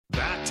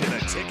Back to the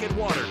Ticket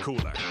Water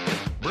Cooler.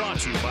 Brought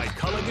to you by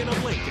Culligan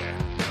of Lincoln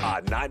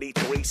on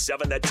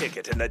 93.7 The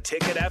Ticket and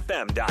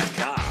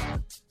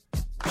theticketfm.com.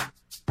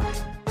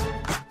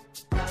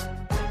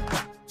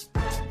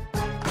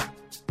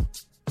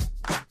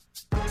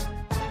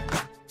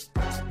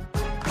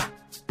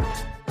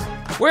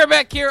 We're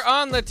back here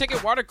on the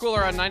Ticket Water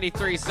Cooler on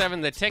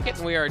 93.7 The Ticket,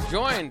 and we are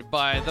joined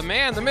by the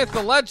man, the myth,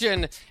 the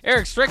legend,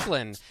 Eric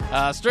Strickland.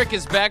 Strick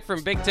is back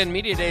from Big Ten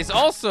Media Days.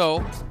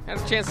 Also, had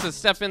a chance to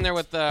step in there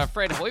with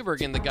Fred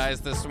Hoiberg and the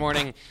guys this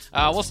morning.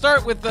 We'll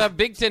start with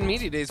Big Ten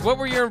Media Days. What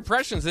were your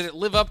impressions? Did it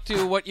live up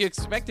to what you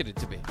expected it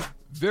to be?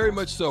 Very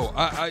much so.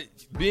 I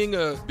being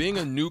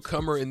a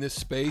newcomer in this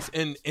space,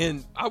 and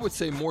I would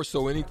say more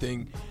so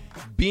anything,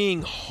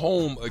 being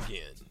home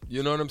again.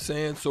 You know what I'm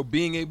saying? So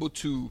being able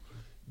to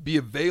be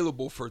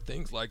available for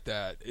things like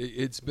that.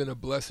 It's been a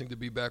blessing to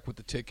be back with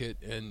the Ticket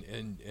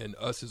and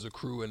us as a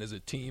crew and as a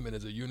team and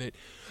as a unit.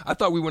 I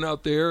thought we went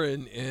out there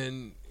and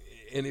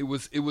it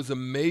was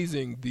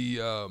amazing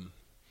the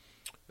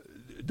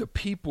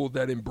people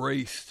that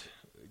embraced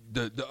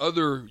the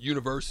other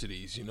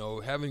universities, you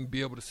know,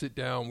 be able to sit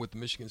down with the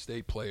Michigan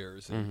State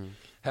players and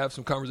have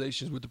some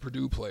conversations with the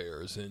Purdue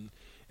players and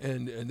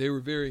they were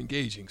very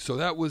engaging. So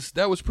that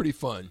was pretty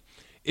fun.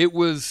 It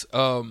was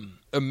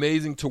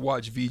amazing to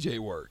watch VJ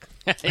work.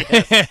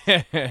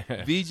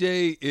 VJ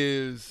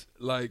is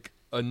like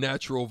a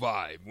natural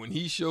vibe. When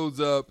he shows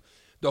up,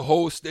 the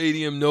whole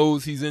stadium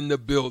knows he's in the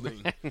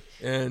building.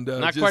 And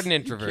not quite an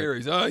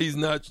introvert. He's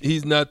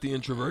not the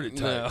introverted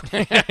type.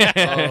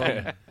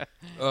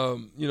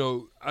 No. You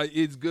know,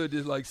 it's good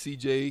to like see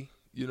Jay,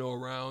 you know,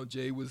 around.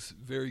 Jay was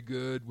very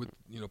good with,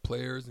 you know,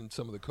 players and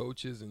some of the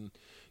coaches and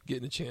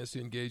getting a chance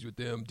to engage with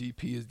them.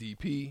 DP is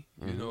DP.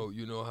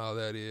 You know how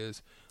that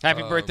is.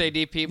 Happy birthday,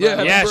 DP. Yeah,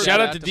 birthday. shout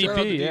out to Shout out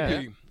to DP.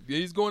 DP. Yeah,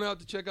 he's going out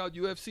to check out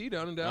UFC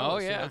down in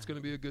Dallas. Oh, yeah. So that's going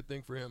to be a good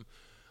thing for him.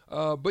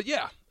 But,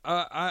 yeah,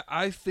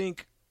 I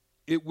think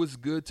it was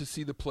good to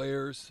see the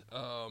players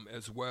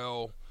as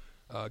well.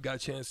 Got a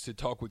chance to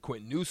talk with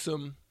Quentin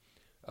Newsom.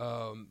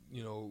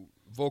 You know,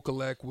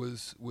 Vokalek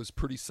was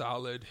pretty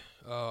solid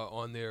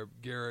on there.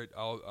 Garrett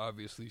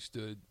obviously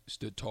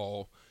stood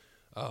tall.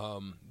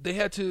 They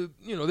had to,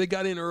 you know, they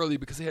got in early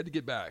because they had to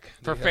get back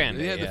for fan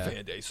day. They had the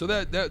fan day, so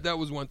that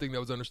was one thing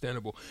that was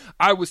understandable.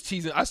 I was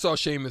teasing. I saw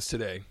Seamus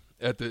today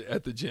at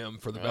the gym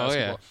for the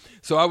basketball,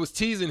 so I was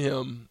teasing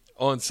him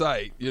on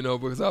site, you know,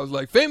 because I was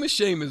like, famous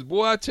Seamus,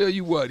 boy, I tell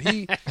you what,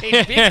 he asked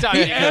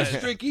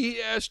Stricky.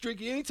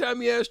 Anytime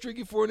he asked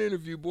Stricky for an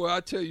interview, boy, I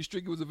tell you,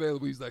 Stricky was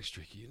available. He's like,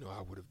 Stricky, you know,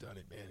 I would have done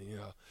it, man. You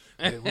know.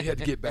 And we had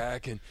to get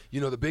back, and,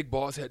 you know, the big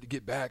boss had to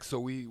get back, so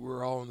we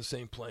were all on the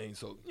same plane.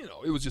 So, you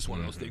know, it was just one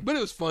of those things. But it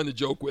was fun to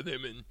joke with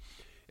him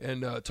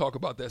and talk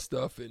about that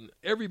stuff. And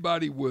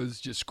everybody was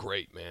just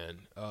great,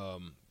 man.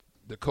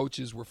 The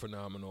coaches were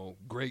phenomenal.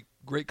 Great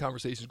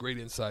conversations, great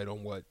insight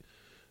on what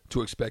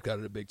to expect out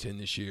of the Big Ten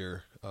this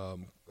year.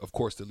 Of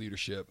course, the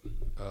leadership,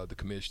 the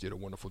commission did a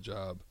wonderful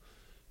job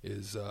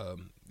is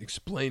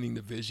explaining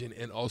the vision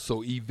and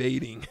also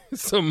evading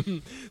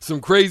some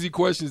crazy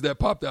questions that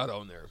popped out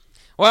on there.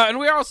 Well, and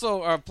we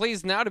also are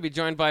pleased now to be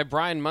joined by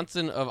Brian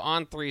Munson of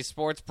On3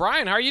 Sports.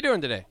 Brian, how are you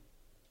doing today?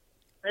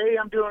 Hey,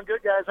 I'm doing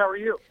good, guys. How are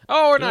you?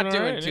 Oh, we're not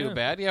doing too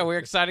bad. Yeah, we're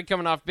excited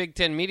coming off Big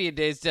Ten Media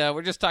Days.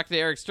 We're just talking to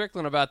Eric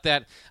Strickland about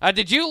that.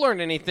 Did you learn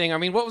anything? I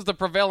mean, what was the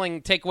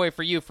prevailing takeaway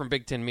for you from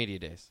Big Ten Media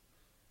Days?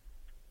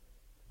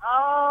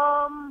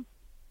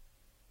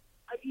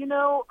 You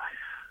know,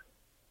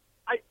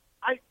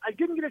 I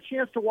didn't get a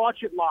chance to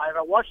watch it live.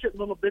 I watched it in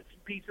little bits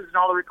and pieces and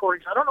all the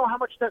recordings. I don't know how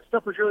much that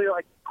stuff was really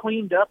like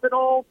cleaned up at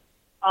all.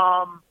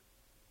 I'm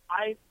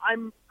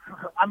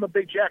a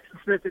big Jackson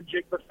Smith and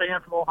Jigba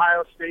fan from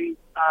Ohio State.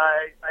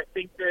 I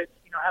think that,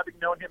 you know, having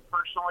known him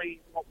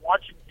personally,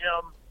 watching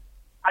him,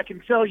 I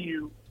can tell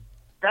you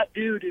that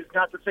dude is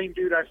not the same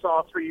dude I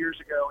saw 3 years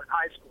ago in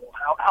high school.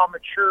 How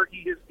mature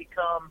he has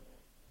become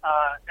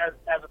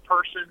as a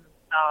person,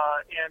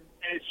 and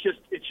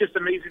it's just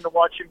amazing to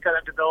watch him kind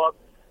of develop.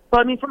 But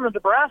I mean, from the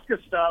Nebraska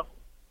stuff,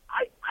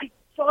 I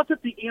thought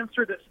that the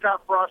answer that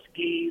Scott Frost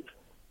gave,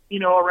 you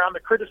know, around the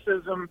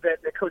criticism that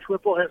Coach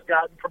Whipple has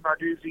gotten from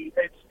Narduzzi,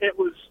 it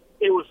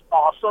was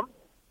awesome.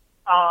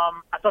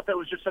 I thought that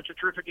was just such a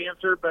terrific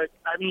answer. But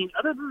I mean,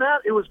 other than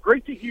that, it was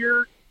great to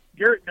hear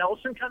Garrett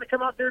Nelson kind of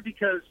come out there,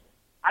 because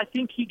I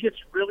think he gets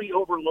really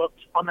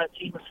overlooked on that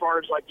team as far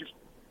as like just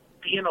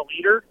being a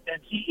leader,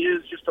 and he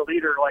is just a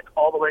leader like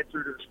all the way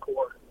through to his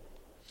core.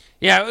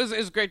 Yeah, it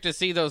was great to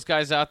see those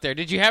guys out there.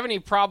 Did you have any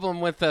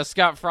problem with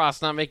Scott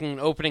Frost not making an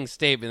opening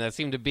statement? That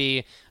seemed to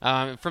be,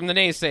 from the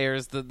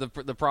naysayers,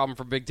 the problem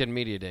for Big Ten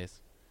Media Days.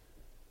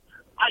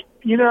 I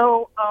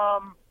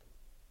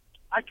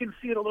can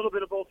see it a little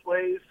bit of both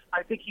ways.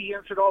 I think he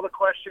answered all the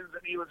questions,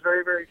 and he was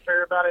very, very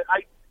fair about it.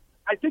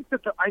 I think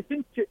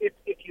if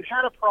you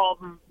had a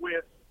problem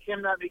with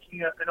him not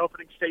making an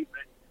opening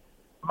statement,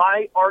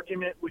 my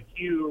argument with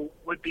you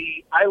would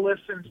be, I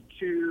listened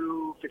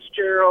to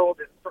Fitzgerald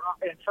and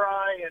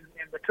Fry and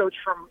the coach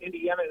from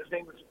Indiana. His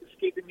name is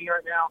escaping me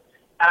right now.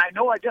 And I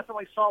know I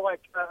definitely saw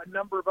like a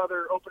number of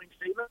other opening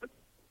statements.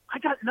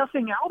 get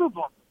nothing out of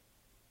them.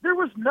 There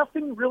was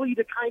nothing really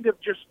to kind of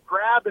just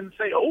grab and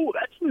say, oh,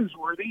 that's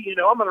newsworthy.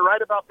 I'm going to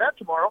write about that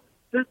tomorrow.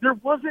 There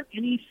wasn't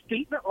any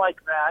statement like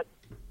that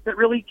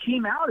really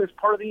came out as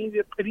part of any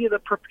of the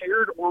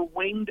prepared or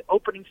winged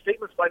opening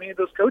statements by any of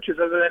those coaches,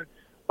 other than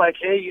like,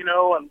 hey,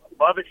 I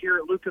love it here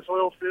at Lucas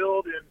Oil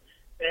Field,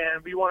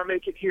 and we want to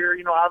make it here,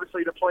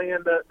 obviously to play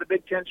in the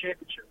Big Ten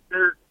championship.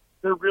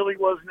 There really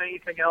wasn't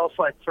anything else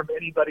like from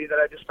anybody that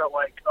I just felt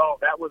like, oh,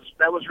 that was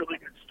really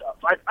good stuff.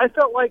 I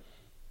felt like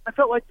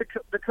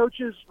the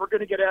coaches were going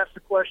to get asked the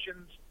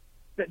questions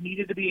that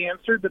needed to be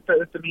answered, that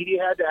the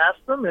media had to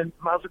ask them, and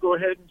might as well go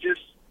ahead and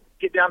just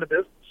get down to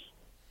business.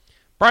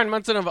 Brian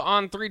Munson of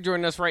On3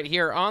 joining us right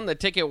here on the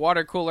Ticket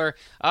Water Cooler.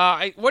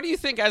 What do you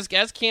think as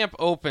camp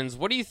opens?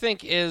 What do you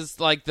think is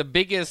like the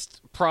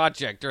biggest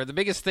project or the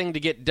biggest thing to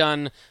get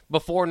done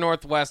before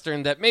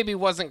Northwestern that maybe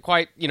wasn't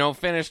quite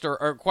finished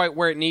or quite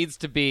where it needs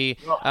to be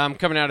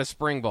coming out of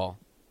spring ball?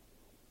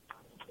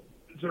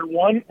 Is there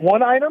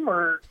one item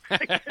or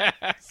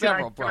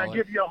several? Can I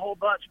give you a whole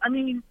bunch? I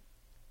mean,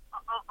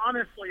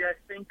 honestly, I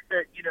think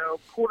that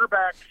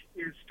quarterback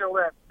is still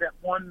that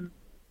one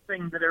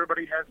thing that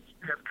everybody has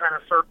kind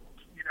of circled.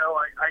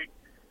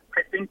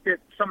 I think that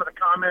some of the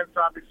comments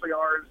obviously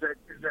are is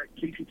that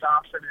Casey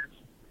Thompson is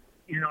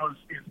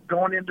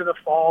going into the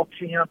fall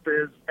camp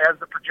as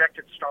the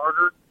projected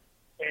starter,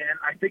 and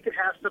I think it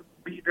has to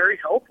be very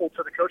helpful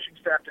to the coaching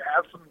staff to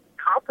have some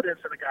confidence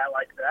in a guy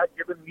like that,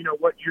 given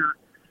what you're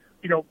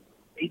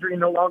Adrian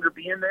no longer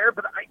being there.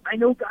 But I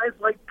know guys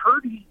like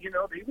Purdy, they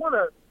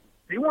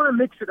want to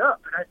mix it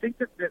up, and I think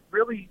that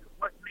really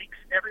what makes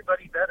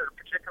everybody better,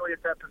 particularly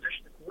at that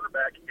position of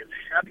quarterback, is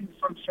having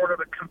some sort of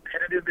a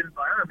competitive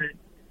environment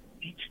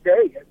each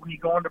day when you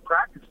go into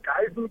practice.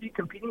 Guys need to be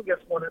competing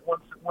against one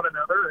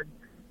another, and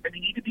they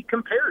need to be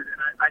compared. And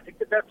I think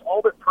that that's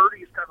all that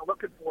Purdy is kind of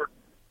looking for.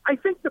 I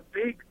think the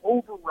big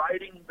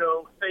overriding,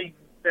 though, thing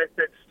that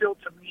still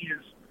to me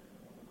is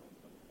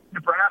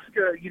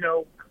Nebraska,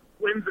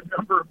 wins a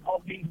number of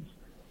ball games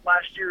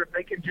last year. If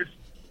they can just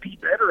be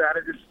better at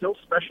it, is still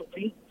special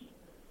teams.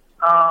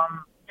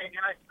 And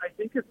I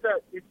think it's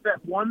that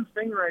one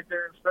thing right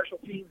there in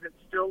special teams. It's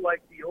still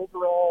like the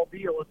overall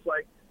deal. It's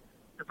like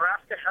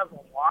Nebraska has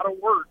a lot of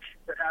work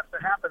that has to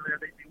happen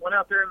there. They went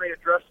out there and they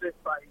addressed it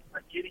by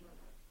getting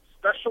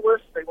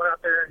specialists. They went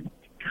out there and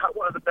got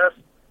one of the best,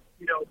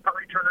 punt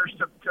returners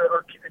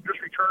or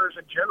just returners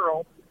in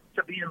general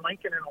to be in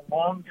Lincoln in a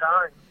long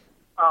time.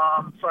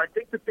 So I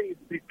think that they've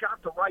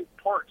got the right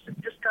parts. They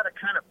just got to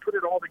kind of put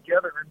it all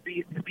together and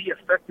be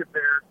effective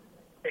there,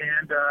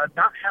 and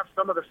not have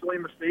some of the silly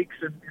mistakes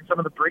and some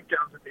of the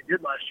breakdowns that they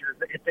did last year.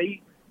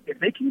 If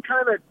they can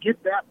kind of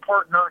get that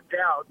part knocked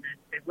out,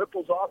 and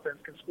Whipple's offense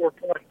can score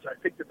points, I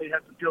think that they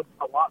have to feel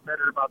a lot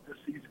better about this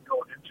season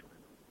going into it.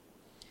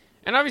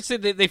 And obviously,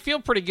 they feel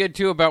pretty good,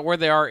 too, about where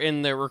they are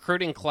in the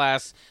recruiting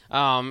class,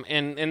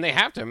 and they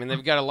have to. I mean,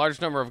 they've got a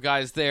large number of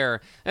guys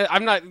there.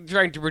 I'm not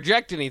trying to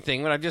project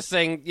anything, but I'm just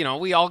saying,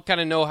 we all kind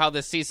of know how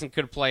this season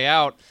could play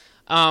out.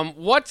 I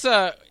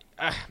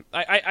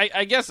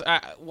guess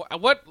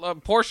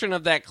what portion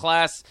of that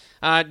class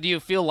do you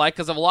feel like,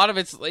 because of a lot of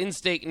it's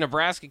in-state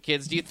Nebraska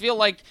kids, do you feel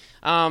like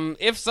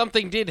if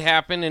something did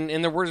happen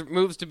and there were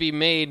moves to be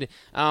made,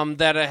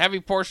 that a heavy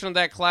portion of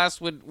that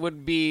class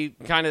would be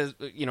kind of,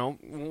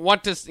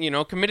 want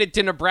to, committed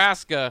to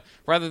Nebraska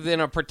rather than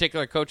a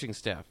particular coaching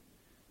staff?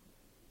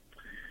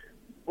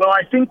 Well,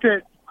 I think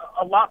that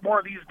a lot more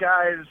of these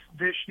guys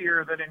this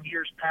year than in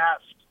years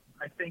past,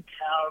 I think,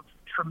 have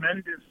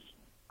tremendous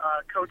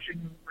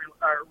coaching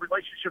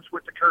relationships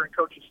with the current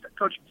coaching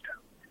staff.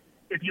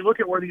 If you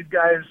look at where these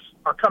guys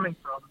are coming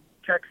from,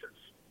 Texas,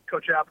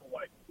 Coach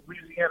Applewhite,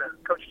 Louisiana,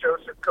 Coach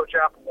Joseph, Coach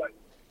Applewhite,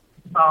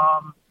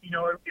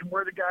 and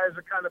where the guys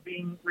are kind of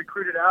being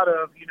recruited out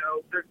of,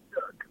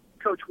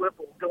 Coach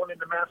Whipple going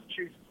into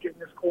Massachusetts,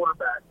 getting his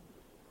quarterback,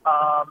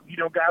 a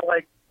guy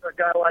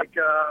like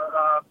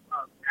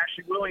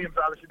Ashley Williams,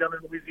 obviously down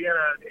in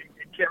Louisiana,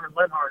 and Cameron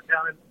Lenhart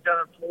down in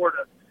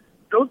Florida.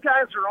 Those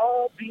guys are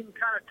all being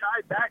kind of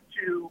tied back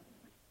to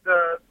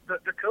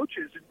the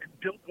coaches and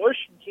Bill Bush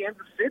in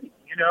Kansas City,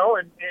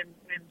 and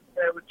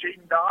with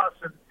Jaden Doss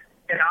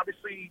and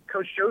obviously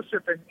Coach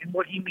Joseph and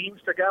what he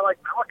means to a guy like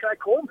Malachi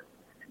Coleman.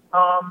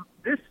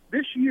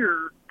 This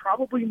year,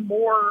 probably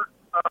more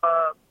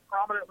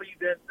prominently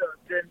than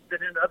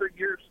in other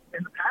years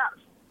in the past.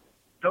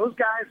 Those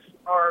guys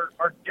are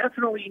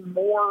definitely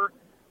more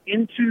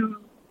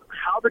into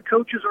how the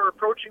coaches are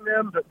approaching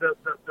them,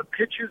 the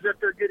pitches that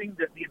they're getting,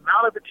 the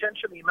amount of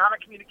attention, the amount of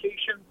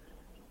communication.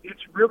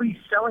 It's really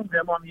selling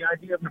them on the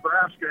idea of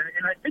Nebraska.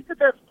 And I think that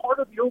that's part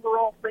of the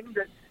overall thing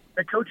that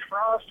Coach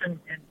Frost and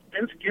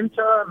Vince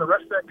Ginta and the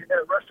rest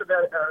of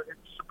that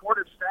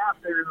supportive staff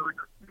there in the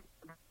recruitment,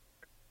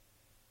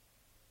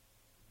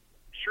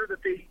 sure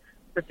that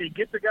they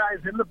get the guys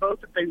in the boat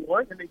that they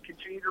want, and they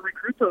continue to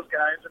recruit those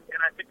guys.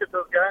 And I think that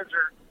those guys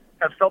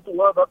have felt the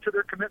love up to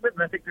their commitment,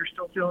 and I think they're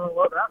still feeling the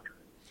love after it.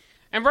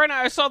 And, Brian,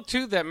 I saw,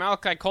 too, that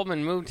Malachi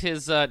Coleman moved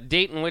his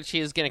date in which he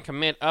is going to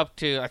commit up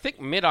to, I think,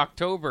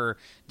 mid-October.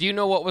 Do you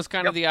know what was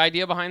kind of the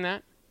idea behind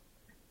that?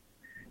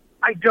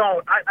 I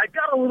don't. I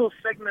got a little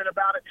segment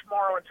about it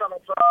tomorrow in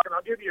Tunnel Talk, and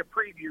I'll give you a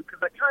preview because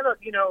I kind of,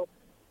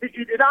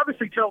 it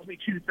obviously tells me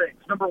two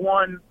things. Number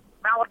one,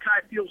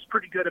 Malachi feels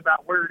pretty good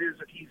about where it is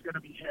that he's going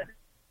to be headed.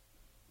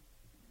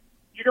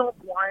 You don't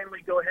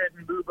blindly go ahead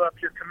and move up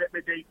your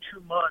commitment date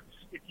 2 months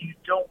if you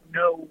don't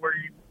know where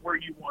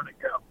you want to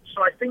go.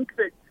 So I think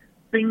that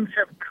things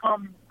have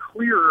come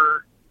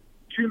clearer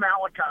to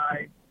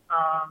Malachi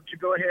to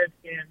go ahead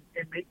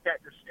and make that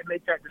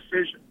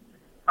decision.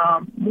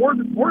 More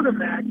than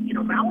that,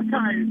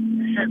 Malachi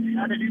has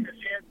had it in his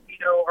head,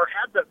 or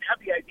had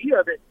the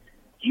idea that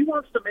he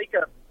wants to make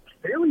a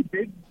fairly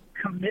big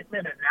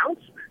commitment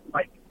announcement,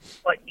 like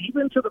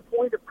even to the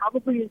point of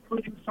probably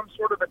including some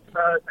sort of a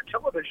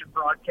television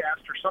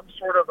broadcast or some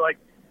sort of like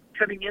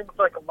cutting in with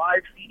like a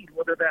live feed,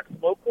 whether that's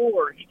local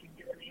or he can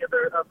get any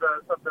other of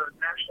the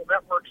national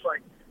networks,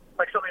 like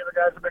some of the other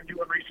guys have been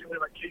doing recently,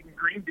 like Caden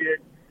Green did,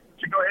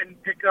 to go ahead and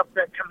pick up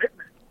that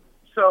commitment.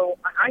 So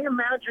I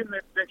imagine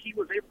that he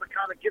was able to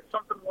kind of get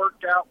something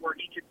worked out where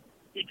he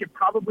could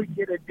probably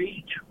get a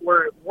date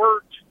where it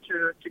worked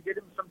to get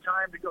him some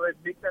time to go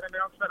ahead and make that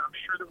announcement. I'm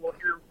sure that we'll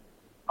hear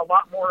a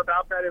lot more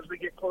about that as we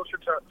get closer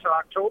to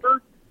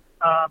October.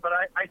 But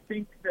I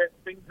think that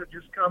things have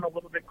just come a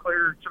little bit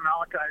clearer to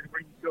Malachi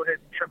where you can go ahead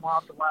and trim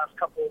off the last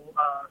couple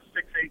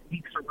 6-8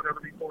 weeks or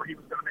whatever before he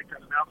was going to make that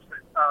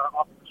announcement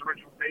off of his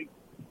original date.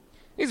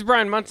 He's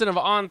Brian Munson of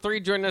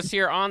On3 joining us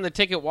here on the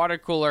Ticket Water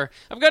Cooler.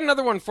 I've got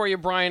another one for you,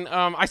 Brian.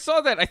 I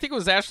saw that, I think it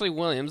was Ashley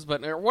Williams,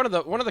 but one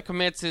of the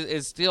commits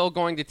is still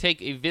going to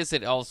take a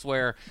visit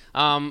elsewhere.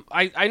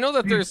 I know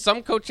that there's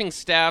some coaching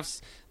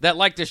staffs that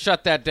like to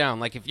shut that down.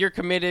 Like if you're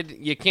committed,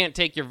 you can't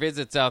take your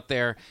visits out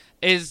there.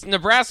 Is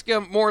Nebraska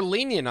more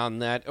lenient on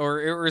that,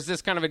 or is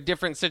this kind of a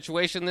different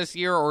situation this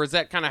year, or is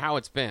that kind of how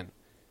it's been?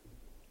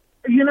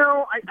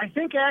 I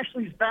think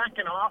Ashley's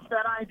backing off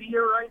that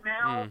idea right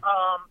now.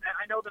 And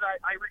I know that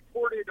I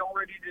reported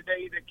already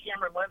today that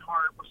Cameron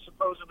Lenhart was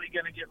supposedly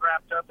going to get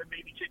wrapped up and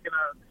maybe taking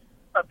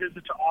a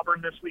visit to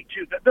Auburn this week,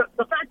 too.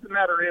 The fact of the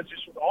matter is,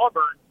 just with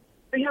Auburn,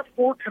 they have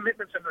 4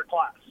 commitments in their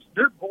class.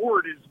 Their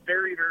board is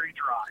very, very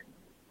dry.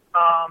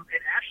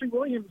 And Ashley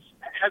Williams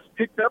has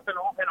picked up an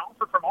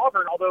offer from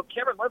Auburn, although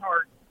Cameron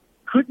Lenhart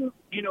couldn't,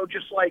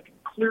 just like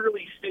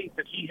clearly state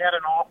that he had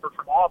an offer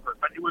from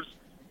Auburn. But it was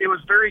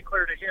very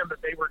clear to him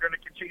that they were going to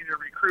continue to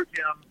recruit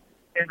him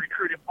and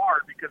recruit him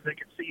hard because they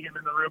could see him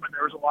in the room and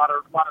there was a lot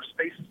of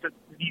spaces that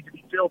need to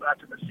be filled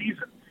after the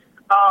season.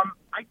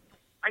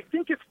 I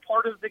think it's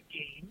part of the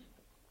game.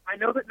 I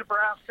know that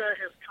Nebraska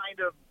has kind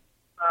of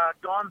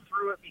gone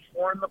through it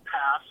before in the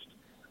past.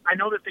 I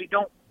know that they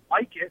don't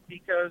like it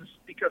because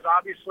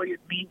obviously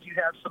it means you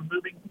have some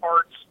moving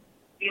parts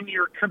in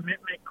your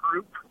commitment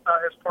group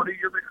as part of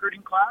your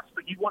recruiting class,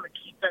 but you want to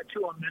keep that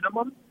to a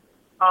minimum.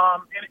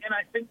 And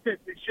I think that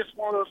it's just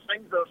one of those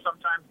things, though,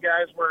 sometimes,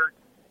 guys, where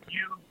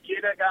you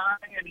get a guy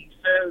and he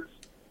says,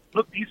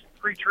 look, these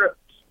 3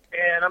 trips,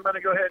 and I'm going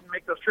to go ahead and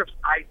make those trips.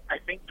 I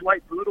think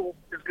Dwight Boodle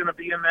is going to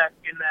be in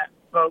that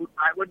boat.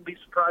 I wouldn't be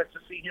surprised to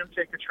see him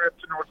take a trip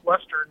to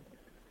Northwestern,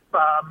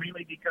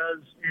 mainly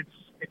because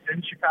it's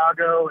in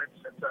Chicago.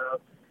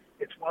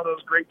 It's one of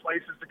those great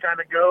places to kind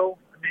of go.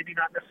 Maybe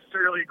not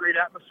necessarily a great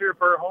atmosphere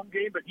for a home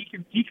game, but he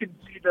can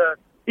see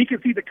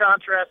the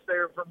contrast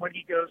there from when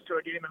he goes to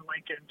a game in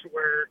Lincoln to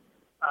where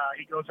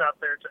he goes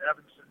out there to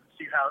Evanston and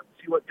see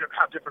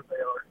how different they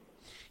are.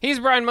 He's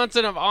Brian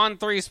Munson of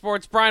On3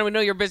 Sports. Brian, we know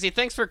you're busy.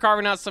 Thanks for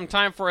carving out some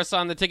time for us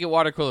on the Ticket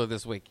Water Cooler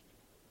this week.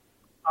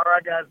 All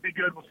right, guys. Be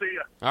good. We'll see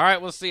you. All right,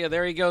 we'll see you.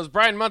 There he goes.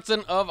 Brian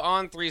Munson of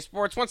On3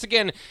 Sports. Once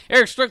again,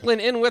 Eric Strickland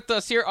in with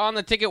us here on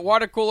the Ticket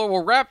Water Cooler.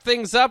 We'll wrap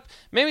things up.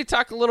 Maybe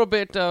talk a little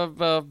bit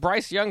of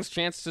Bryce Young's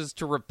chances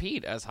to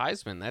repeat as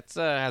Heisman. That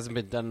hasn't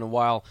been done in a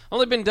while.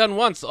 Only been done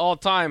once all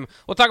time.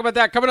 We'll talk about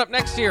that coming up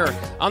next year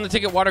on the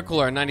Ticket Water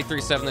Cooler on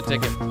 93.7 The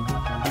Ticket.